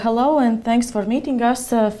Hello and thanks for meeting us.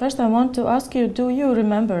 First I want to ask you, do you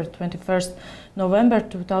remember 21st November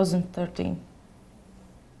 2013?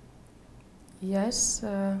 Yes,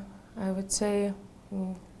 I would say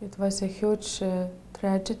it was a huge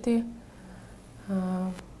tragedy,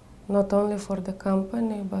 not only for the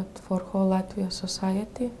company but for whole Latvia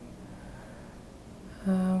society.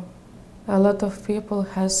 A lot of people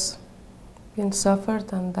has been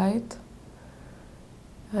suffered and died,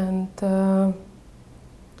 and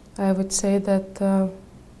I would say that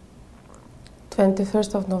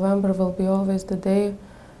 21st of November will be always the day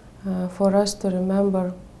for us to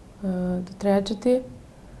remember the tragedy,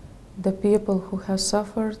 the people who have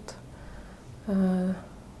suffered,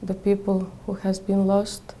 the people who has been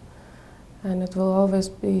lost, and it will always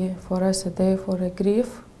be for us a day for a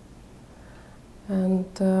grief. And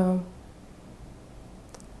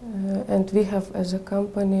we have, as a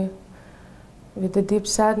company, with the deep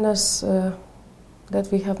sadness that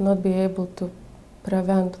we have not been able to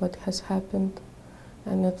prevent what has happened,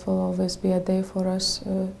 and it will always be a day for us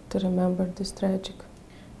to remember this tragic.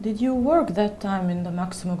 Did you work that time in the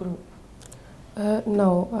Maxima Group?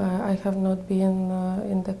 No, I have not been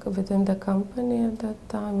within the company at that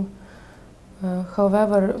time.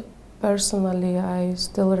 However, personally, I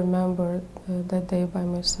still remember that day by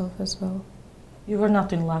myself as well. You were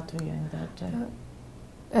not in Latvia in that day?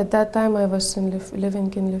 At that time, I was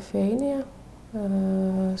living in Lithuania.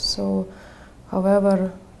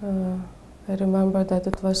 However, I remember that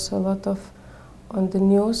it was a lot of on the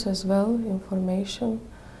news as well, information,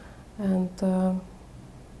 and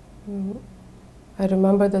I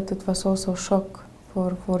remember that it was also shock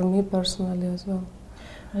for me personally as well.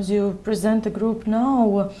 As you present the group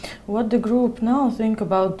now, what the group now think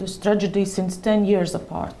about this tragedy since 10 years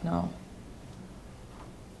apart now?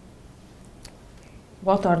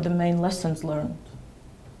 What are the main lessons learned?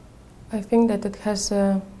 I think that it has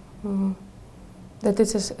that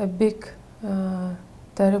this is a big,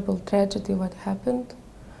 terrible tragedy what happened.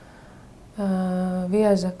 We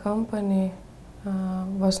as a company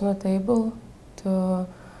was not able to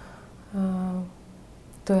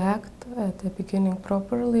act at the beginning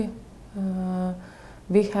properly.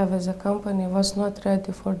 We have as a company was not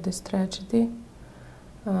ready for this tragedy,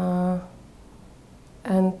 and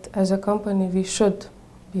as a company we should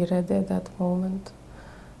be ready at that moment.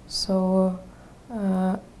 So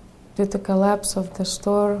with the collapse of the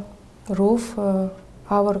store roof,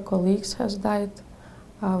 our colleagues has died,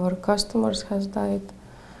 our customers has died,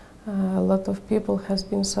 a lot of people has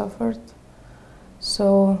been suffered.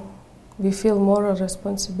 So we feel moral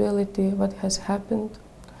responsibility what has happened,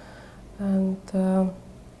 and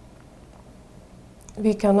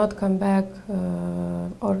we cannot come back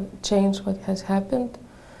or change what has happened.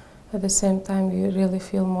 At the same time, we really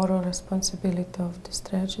feel moral responsibility of this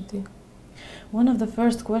tragedy. One of the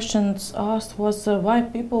first questions asked was why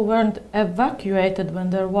people weren't evacuated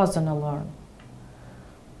when there was an alarm.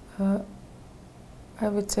 I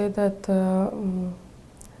would say that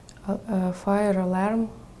a fire alarm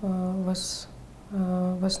was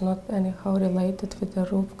not anyhow related with the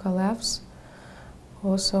roof collapse.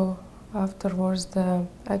 Also, afterwards, the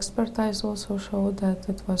expertise also showed that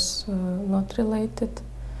it was not related.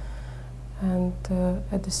 And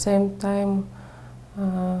at the same time,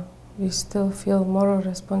 we still feel moral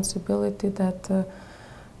responsibility that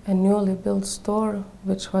a newly built store,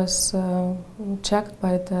 which was checked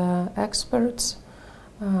by the experts,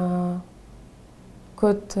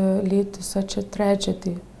 could lead to such a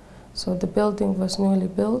tragedy. So the building was newly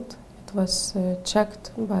built, it was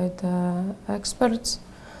checked by the experts,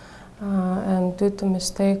 and due to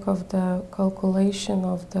mistake of the calculation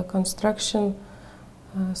of the construction,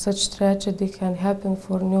 such tragedy can happen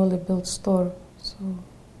for newly built store. So.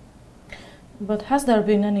 But has there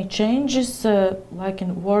been any changes, like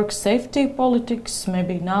in work safety politics?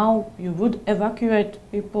 Maybe now you would evacuate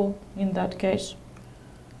people in that case?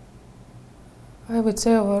 I would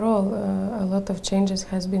say overall a lot of changes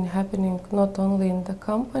has been happening not only in the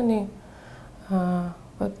company,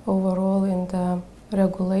 but overall in the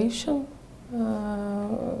regulation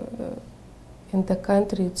in the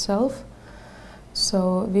country itself.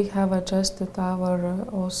 So we have adjusted our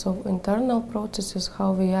also internal processes,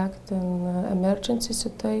 how we act in emergency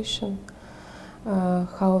situation,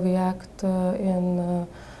 how we act in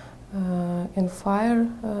fire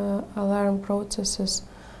alarm processes.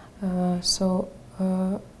 So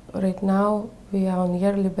right now we are on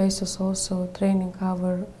yearly basis also training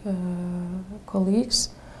our colleagues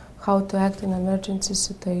how to act in emergency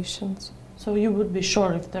situations. So you would be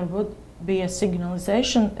sure if there would be a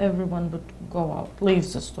signalization, everyone would go out,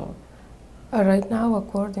 leave the store? Right now,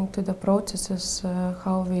 according to the processes,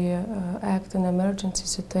 how we act in emergency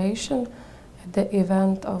situation, at the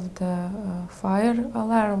event of the fire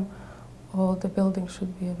alarm, all the buildings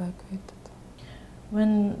should be evacuated.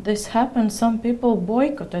 When this happened, some people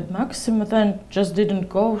boycotted Maxima, then just didn't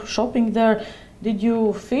go shopping there. Did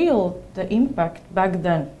you feel the impact back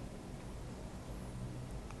then?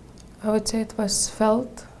 I would say it was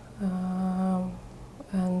felt, and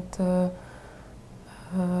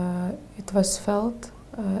it was felt.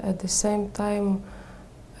 At the same time,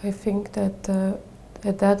 I think that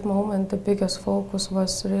at that moment the biggest focus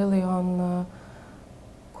was really on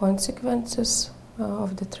consequences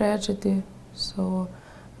of the tragedy. So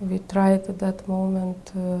we tried at that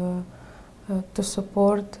moment to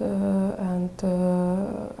support and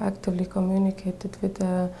actively communicated with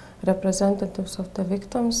the representatives of the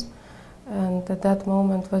victims. And at that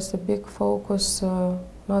moment was the big focus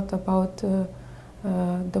not about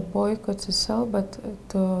the boycotts itself, but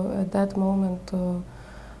at that moment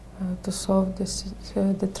to solve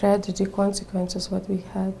the tragedy consequences what we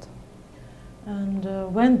had. And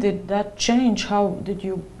when did that change? How did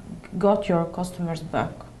you got your customers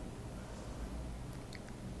back?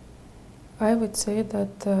 I would say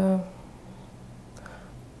that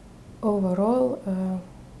overall,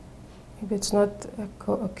 maybe it's not an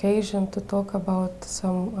occasion to talk about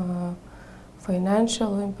some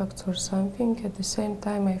financial impacts or something. At the same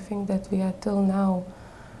time, I think that we are till now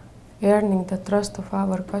earning the trust of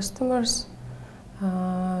our customers,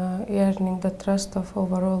 earning the trust of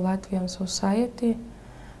overall Latvian society,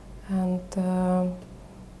 and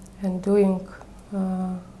doing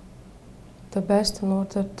the best in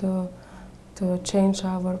order to change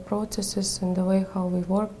our processes and the way how we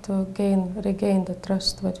work to regain the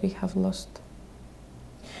trust that we have lost.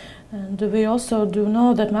 And we also do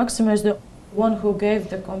know that Maxima is the one who gave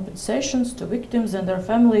the compensations to victims and their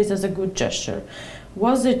families as a good gesture.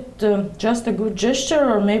 Was it just a good gesture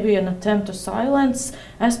or maybe an attempt to silence,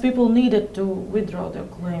 as people needed to withdraw their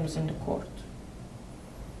claims in the court?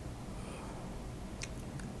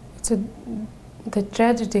 The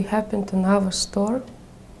tragedy happened in our store,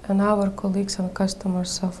 and our colleagues and customers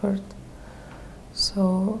suffered.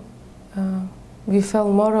 So we felt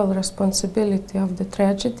moral responsibility of the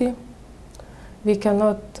tragedy. We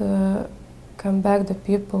cannot come back the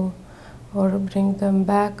people or bring them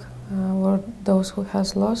back or those who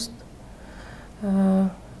has lost.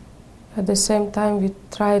 At the same time, we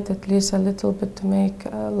tried at least a little bit to make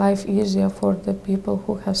life easier for the people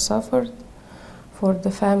who have suffered, for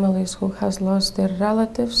the families who has lost their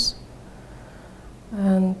relatives,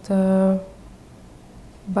 and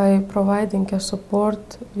by providing a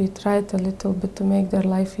support, we tried a little bit to make their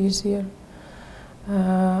life easier.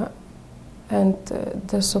 And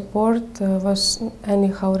the support was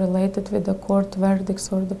anyhow related with the court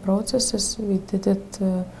verdicts or the processes. We did it.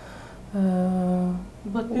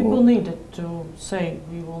 But people needed to say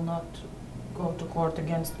we will not go to court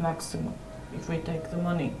against Maxima if we take the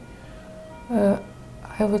money.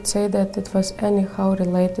 I would say that it was anyhow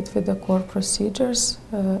related with the court procedures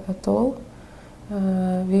at all.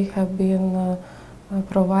 We have been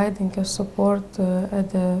providing a support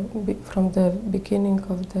from the beginning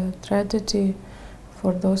of the tragedy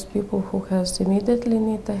for those people who has immediately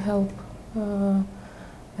need the help,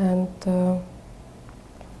 and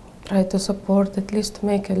try to support, at least to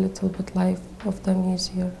make a little bit life of them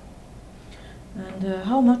easier. And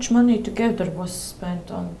how much money together was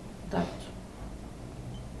spent on that?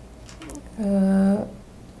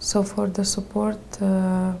 So for the support,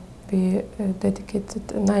 we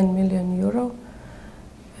dedicated 9 million euro.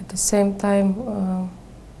 At the same time,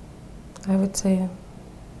 I would say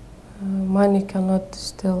money cannot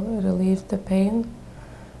still relieve the pain,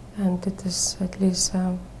 and it is at least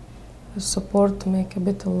a support to make a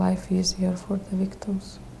bit of life easier for the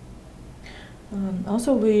victims.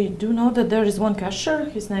 Also, we do know that there is one cashier.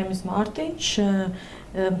 His name is Mārtiņš.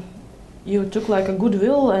 You took like a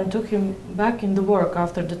goodwill and took him back in the work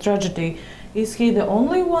after the tragedy. Is he the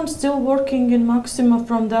only one still working in Maxima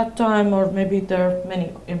from that time, or maybe there are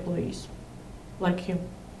many employees like him?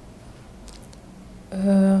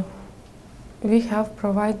 We have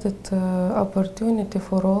provided opportunity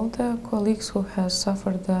for all the colleagues who have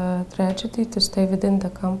suffered the tragedy to stay within the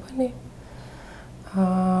company.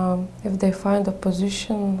 If they find a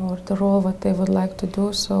position or the role what they would like to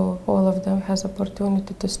do, so all of them has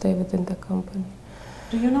opportunity to stay within the company.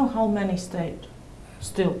 Do you know how many stayed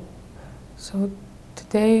still? So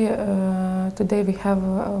today we have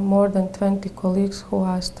more than 20 colleagues who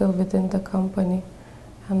are still within the company,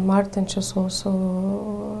 and Mārtiņš is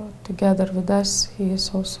also together with us. He is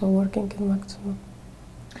also working in Maxima.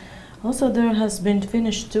 Also, there has been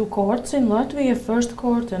finished 2 courts in Latvia, first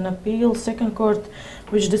court and appeal, second court,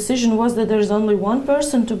 which decision was that there is only one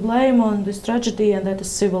person to blame on this tragedy, and that is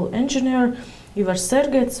civil engineer Ivar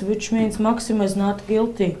Sergets, which means Maxima is not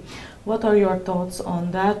guilty. What are your thoughts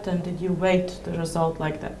on that, and did you wait the result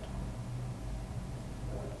like that?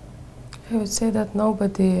 I would say that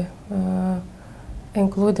nobody,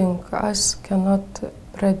 including us, cannot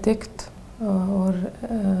predict or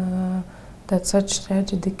that such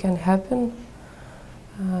tragedy can happen.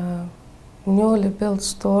 Newly built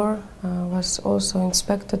store was also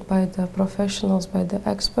inspected by the professionals, by the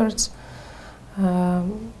experts.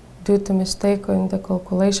 Due to mistake in the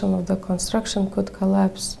calculation of the construction could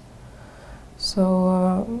collapse.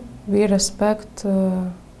 So we respect,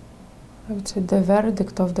 I would say, the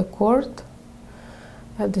verdict of the court.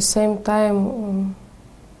 At the same time,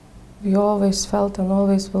 we always felt and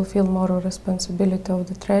always will feel moral responsibility of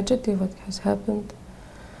the tragedy, what has happened.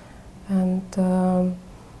 And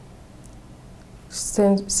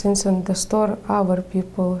since in the store our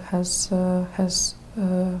people has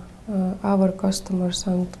our customers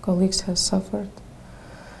and colleagues has suffered.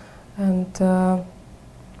 And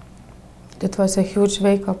it was a huge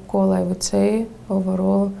wake-up call, I would say,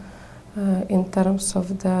 overall, in terms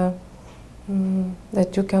of the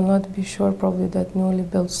that you cannot be sure probably that newly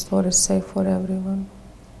built store is safe for everyone.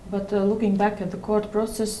 But looking back at the court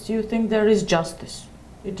process, do you think there is justice?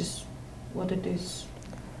 It is what it is?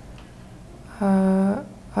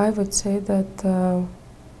 I would say that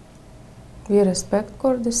we respect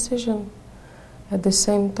court decision. At the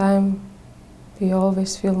same time, we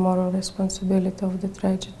always feel moral responsibility of the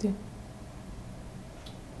tragedy.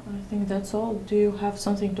 I think that's all. Do you have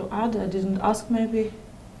something to add? I didn't ask, maybe.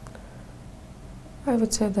 I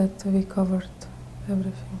would say that we covered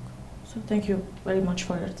everything. So thank you very much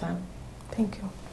for your time. Thank you.